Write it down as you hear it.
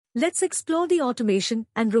Let's explore the automation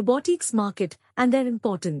and robotics market and their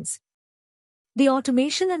importance. The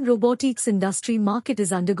automation and robotics industry market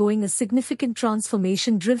is undergoing a significant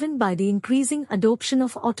transformation driven by the increasing adoption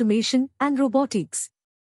of automation and robotics.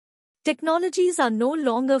 Technologies are no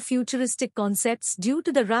longer futuristic concepts due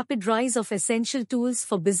to the rapid rise of essential tools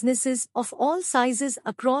for businesses of all sizes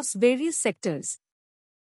across various sectors.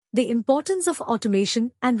 The importance of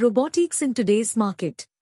automation and robotics in today's market.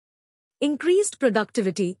 Increased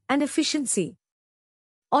productivity and efficiency.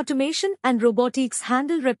 Automation and robotics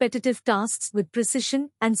handle repetitive tasks with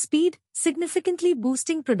precision and speed, significantly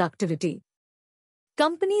boosting productivity.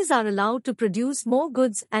 Companies are allowed to produce more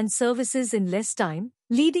goods and services in less time,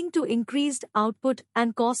 leading to increased output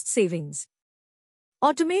and cost savings.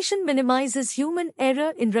 Automation minimizes human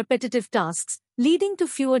error in repetitive tasks, leading to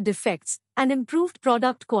fewer defects and improved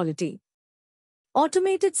product quality.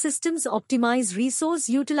 Automated systems optimize resource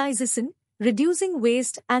utilization, reducing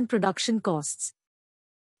waste and production costs.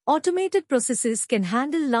 Automated processes can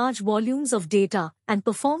handle large volumes of data and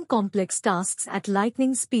perform complex tasks at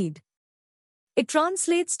lightning speed. It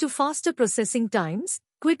translates to faster processing times,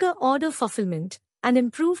 quicker order fulfillment, and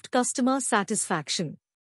improved customer satisfaction.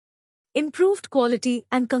 Improved quality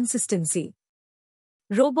and consistency.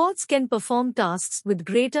 Robots can perform tasks with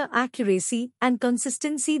greater accuracy and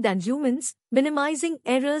consistency than humans, minimizing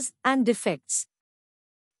errors and defects,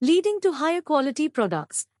 leading to higher quality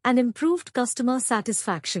products and improved customer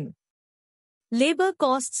satisfaction. Labor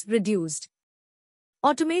costs reduced.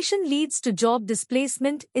 Automation leads to job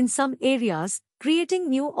displacement in some areas, creating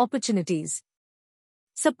new opportunities.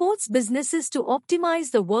 Supports businesses to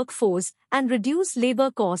optimize the workforce and reduce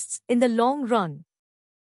labor costs in the long run.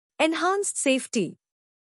 Enhanced safety.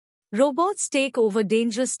 Robots take over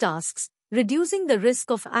dangerous tasks, reducing the risk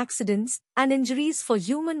of accidents and injuries for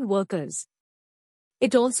human workers.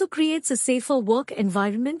 It also creates a safer work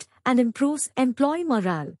environment and improves employee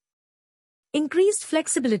morale. Increased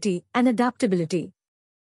flexibility and adaptability.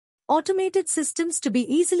 Automated systems to be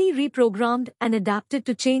easily reprogrammed and adapted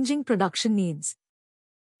to changing production needs.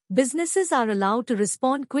 Businesses are allowed to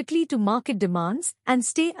respond quickly to market demands and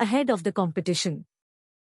stay ahead of the competition.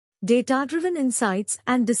 Data-driven insights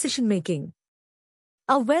and decision-making.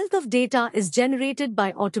 A wealth of data is generated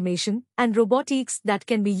by automation and robotics that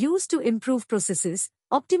can be used to improve processes,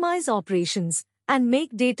 optimize operations, and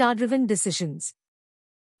make data-driven decisions.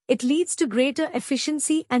 It leads to greater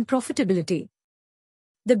efficiency and profitability.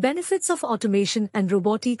 The benefits of automation and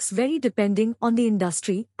robotics vary depending on the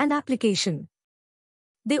industry and application.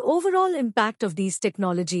 The overall impact of these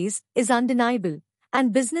technologies is undeniable,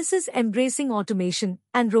 and businesses embracing automation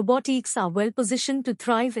and robotics are well positioned to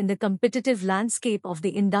thrive in the competitive landscape of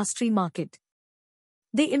the industry market.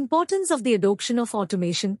 The importance of the adoption of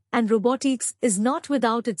automation and robotics is not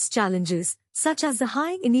without its challenges, such as the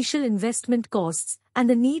high initial investment costs and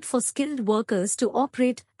the need for skilled workers to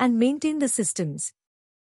operate and maintain the systems.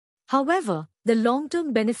 However, the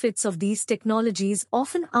long-term benefits of these technologies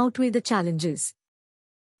often outweigh the challenges.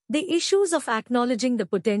 The issues of acknowledging the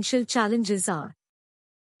potential challenges are: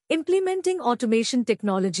 implementing automation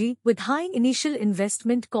technology with high initial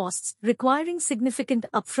investment costs requiring significant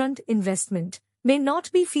upfront investment may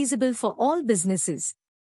not be feasible for all businesses.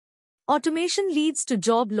 Automation leads to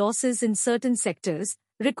job losses in certain sectors,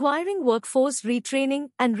 requiring workforce retraining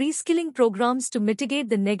and reskilling programs to mitigate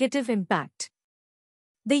the negative impact.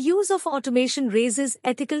 The use of automation raises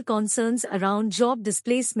ethical concerns around job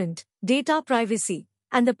displacement, data privacy,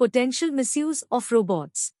 and the potential misuse of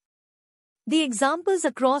robots. The examples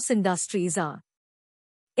across industries are: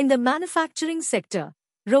 in the manufacturing sector,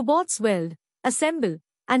 robots weld, assemble,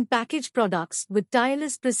 and package products with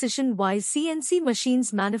tireless precision while CNC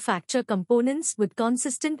machines manufacture components with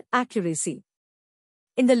consistent accuracy.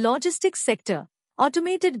 In the logistics sector,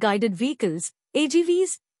 automated guided vehicles,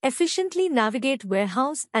 AGVs, efficiently navigate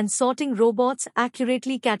warehouse and sorting robots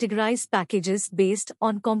accurately categorize packages based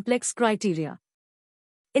on complex criteria.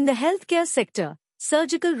 In the healthcare sector,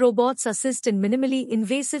 surgical robots assist in minimally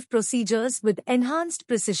invasive procedures with enhanced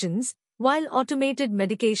precisions, while automated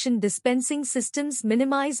medication dispensing systems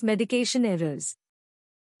minimize medication errors.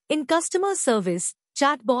 In customer service,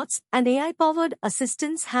 chatbots and AI-powered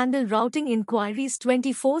assistants handle routing inquiries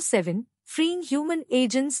 24/7, freeing human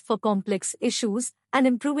agents for complex issues and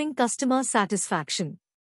improving customer satisfaction.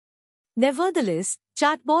 Nevertheless,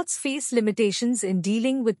 chatbots face limitations in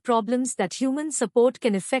dealing with problems that human support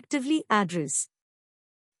can effectively address.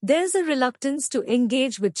 There's a reluctance to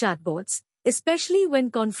engage with chatbots, especially when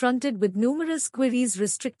confronted with numerous queries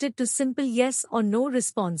restricted to simple yes or no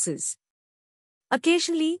responses.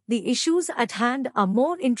 Occasionally, the issues at hand are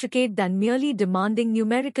more intricate than merely demanding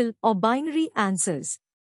numerical or binary answers.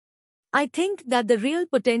 I think that the real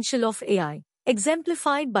potential of AI,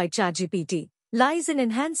 exemplified by ChatGPT, lies in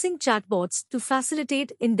enhancing chatbots to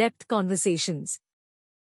facilitate in-depth conversations.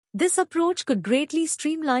 This approach could greatly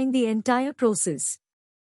streamline the entire process.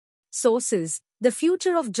 Sources: The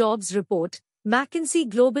Future of Jobs Report, McKinsey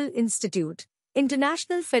Global Institute,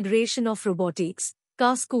 International Federation of Robotics,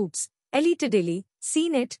 Car Scoops, Elite Daily,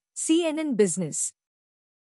 CNET, CNN Business.